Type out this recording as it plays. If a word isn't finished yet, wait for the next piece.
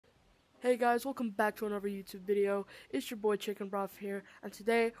Hey guys, welcome back to another YouTube video. It's your boy Chicken Broth here, and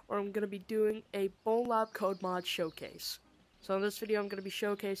today I'm going to be doing a BONELAB code mod showcase. So in this video I'm going to be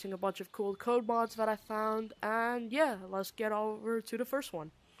showcasing a bunch of cool code mods that I found, and yeah, let's get over to the first one.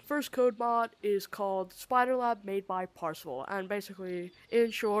 First code mod is called SpiderLab, made by Parzival, and basically,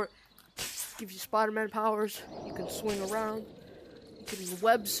 in short, gives you Spider-Man powers. You can swing around, you can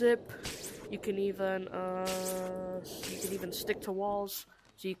web zip, you can even stick to walls.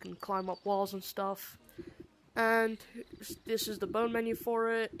 So you can climb up walls and stuff. And this is the bone menu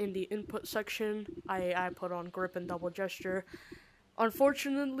for it. In the input section, I put on grip and double gesture.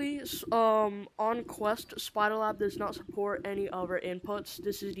 Unfortunately, on Quest, SpiderLab does not support any other inputs.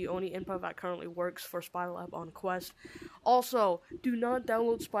 This is the only input that currently works for SpiderLab on Quest. Also, do not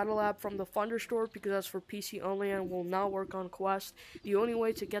download SpiderLab from the Thunder Store because that's for PC only and will not work on Quest. The only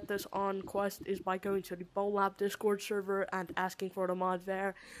way to get this on Quest is by going to the BONELAB Discord server and asking for the mod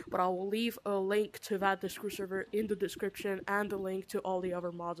there. But I will leave a link to that Discord server in the description and a link to all the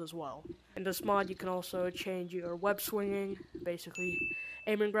other mods as well. In this mod, you can also change your web swinging. Basically,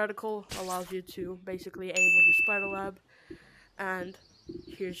 aiming reticle allows you to basically aim with your SpiderLab. And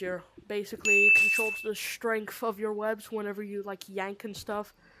here's your basically controls the strength of your webs whenever you like yank and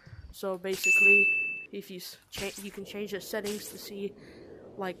stuff. So basically, if you can change the settings to see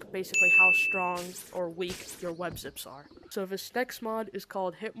like basically how strong or weak your web zips are. So this next mod is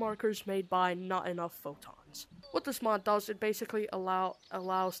called Hit Markers, made by Not Enough Photons. What this mod does, it basically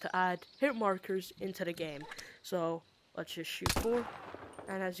allows to add hit markers into the game. So let's just shoot 4,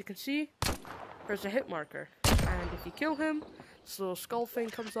 and as you can see, there's a hit marker. And if you kill him, this little skull thing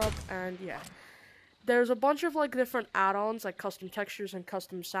comes up, and yeah. There's a bunch of like different add-ons, like custom textures and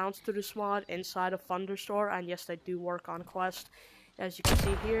custom sounds to this mod inside of Thunder Store, and yes, they do work on Quest. As you can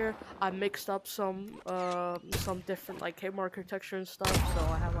see here, I mixed up some different like hit marker texture and stuff, so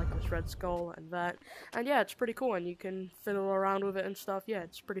I have like this red skull and that. And yeah, it's pretty cool, and you can fiddle around with it and stuff. Yeah,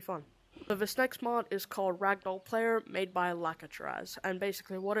 it's pretty fun. So this next mod is called Ragdoll Player, made by Lakatraz, and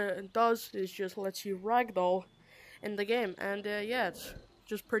basically what it does is just lets you ragdoll in the game, and yeah, it's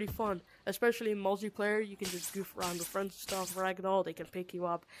just pretty fun. Especially in multiplayer, you can just goof around with friends and stuff, ragdoll, they can pick you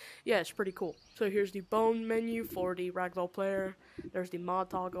up. Yeah, it's pretty cool. So here's the bone menu for the Ragdoll Player. There's the mod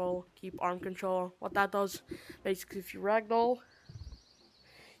toggle, keep arm control. What that does, basically if you ragdoll,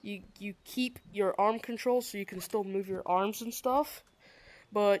 you keep your arm control so you can still move your arms and stuff,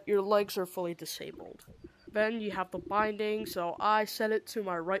 but your legs are fully disabled. Then you have the binding, so I set it to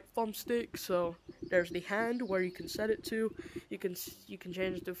my right thumbstick, so there's the hand where you can set it to. You can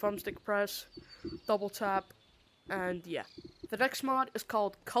change it to thumbstick press, double tap, and yeah. The next mod is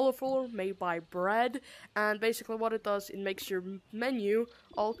called Colorful, made by Bread, and basically what it does, it makes your menu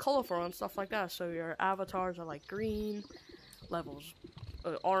all colorful and stuff like that. So your avatars are like green, levels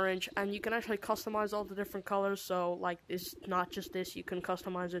orange, and you can actually customize all the different colors. So like it's not just this, you can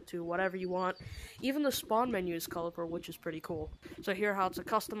customize it to whatever you want. Even the spawn menu is colorful, which is pretty cool. So here how to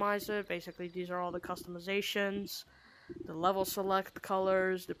customize it. Basically these are all the customizations, the level select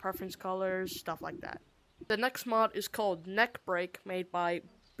colors, the preference colors, stuff like that. The next mod is called Neck Break, made by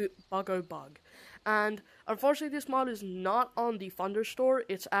Bug. And unfortunately this mod is not on the Thunder Store.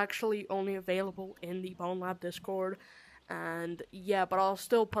 It's actually only available in the BONELAB Discord. And yeah, but I'll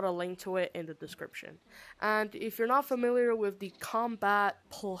still put a link to it in the description. And if you're not familiar with the Combat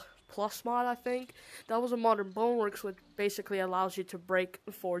Plus mod, I think that was a mod in Boneworks, which basically allows you to break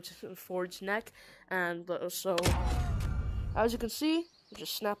Ford's neck. And so, as you can see, I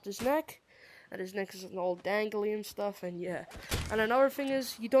just snapped his neck, and his neck is all dangly and stuff. And yeah, and another thing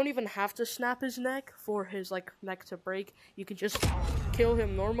is, you don't even have to snap his neck for his like neck to break. You can just kill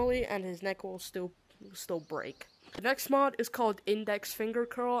him normally, and his neck will still break. The next mod is called Index Finger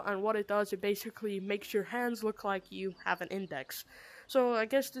Curl, and what it does, it basically makes your hands look like you have an index. So I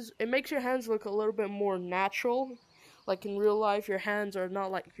guess it makes your hands look a little bit more natural. Like in real life, your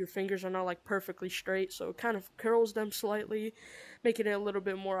fingers are not like perfectly straight, so it kind of curls them slightly, making it a little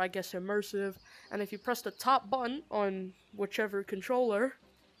bit more, I guess, immersive. And if you press the top button on whichever controller,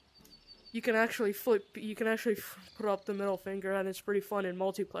 you can actually put up the middle finger, and it's pretty fun in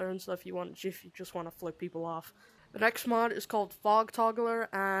multiplayer and stuff if you just want to flip people off. The next mod is called Fog Toggler,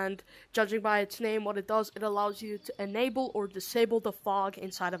 and judging by its name, what it does, it allows you to enable or disable the fog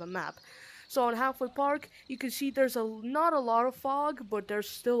inside of a map. So on Halfway Park, you can see there's not a lot of fog, but there's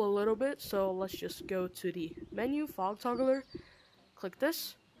still a little bit. So let's just go to the menu, Fog Toggler, click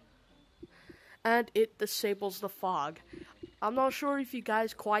this, and it disables the fog. I'm not sure if you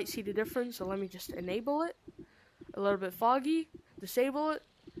guys quite see the difference, so let me just enable it. A little bit foggy, disable it,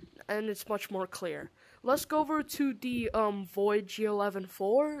 and it's much more clear. let's go over to the Void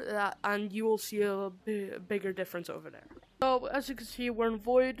G11.4, and you will see a bigger difference over there. So as you can see, we're in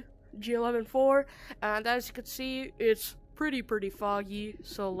Void G11.4, and as you can see, it's pretty foggy.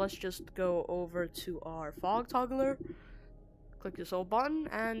 So let's just go over to our fog toggler. Click this little button,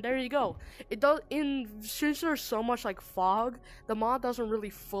 and there you go. It does, since there's so much like fog, the mod doesn't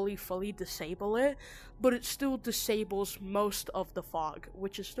really fully disable it, but it still disables most of the fog,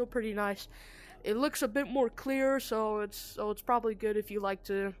 which is still pretty nice. It looks a bit more clear, so it's probably good if you like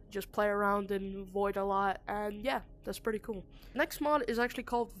to just play around in Void a lot, and yeah, that's pretty cool. Next mod is actually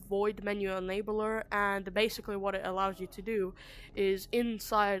called Void Menu Enabler, and basically what it allows you to do is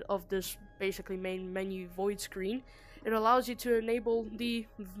inside of this basically main menu Void screen, it allows you to enable the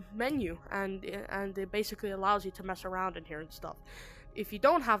menu, and it basically allows you to mess around in here and stuff. If you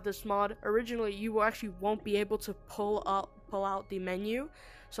don't have this mod, originally you actually won't be able to pull out the menu.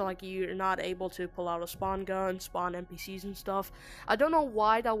 So like you're not able to pull out a spawn gun, spawn NPCs and stuff. I don't know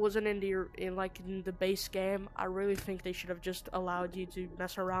why that wasn't in the base game. I really think they should have just allowed you to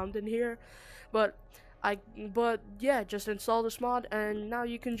mess around in here. But yeah, just install this mod and now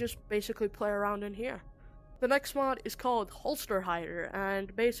you can just basically play around in here. The next mod is called Holster Hider,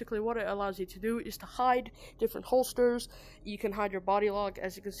 and basically what it allows you to do is to hide different holsters. You can hide your body log.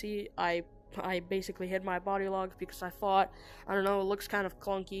 As you can see, I basically hid my body log because I thought, I don't know, it looks kind of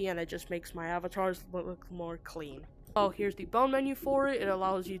clunky and it just makes my avatars look more clean. Oh, here's the bone menu for it. It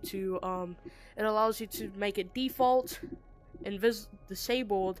allows you to make it default,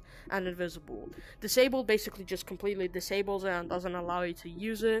 disabled, and invisible. Disabled basically just completely disables it and doesn't allow you to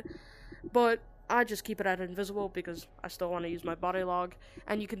use it, but I just keep it at invisible because I still want to use my body log.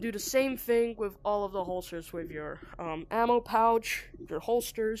 And you can do the same thing with all of the holsters, with your ammo pouch, your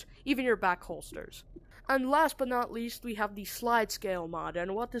holsters, even your back holsters. And last but not least, we have the slide scale mod,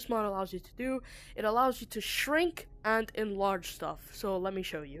 and what this mod allows you to do, it allows you to shrink and enlarge stuff. So let me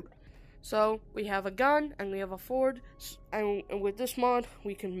show you. So we have a gun and we have a Ford, and with this mod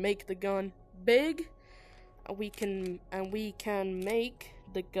we can make the gun big, we can make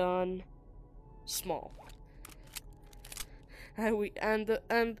the gun small. And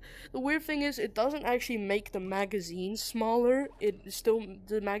the weird thing is, it doesn't actually make the magazine smaller.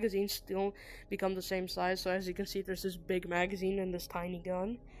 The magazines still become the same size. So as you can see, there's this big magazine and this tiny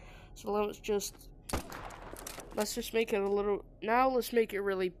gun. So let's just make it a little. Now let's make it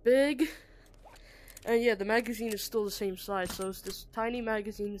really big. And yeah, the magazine is still the same size. So it's this tiny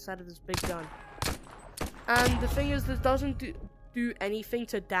magazine inside of this big gun. And the thing is, this doesn't do anything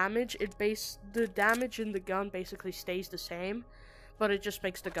to damage. The damage in the gun basically stays the same, but it just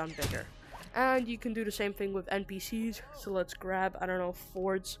makes the gun bigger. And you can do the same thing with NPCs. So let's grab, I don't know,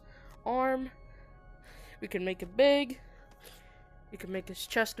 Ford's arm. We can make it big. We can make his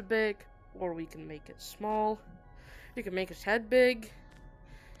chest big, or we can make it small. We can make his head big.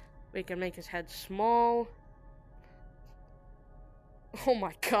 We can make his head small. Oh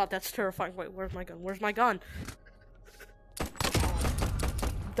my god, that's terrifying. Wait, where's my gun? Where's my gun?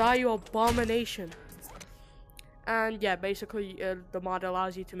 Die, you abomination. And yeah, basically the mod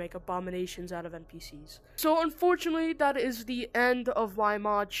allows you to make abominations out of NPCs. So unfortunately, that is the end of my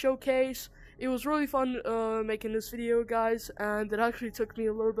mod showcase. It was really fun making this video, guys, and it actually took me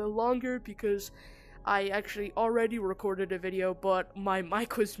a little bit longer because I actually already recorded a video, but my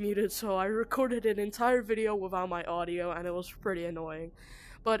mic was muted, so I recorded an entire video without my audio, and it was pretty annoying.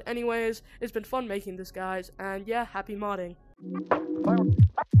 But anyways, it's been fun making this, guys, and yeah, happy modding.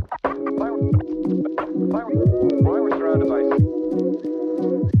 We're surrounded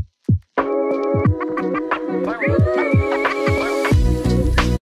by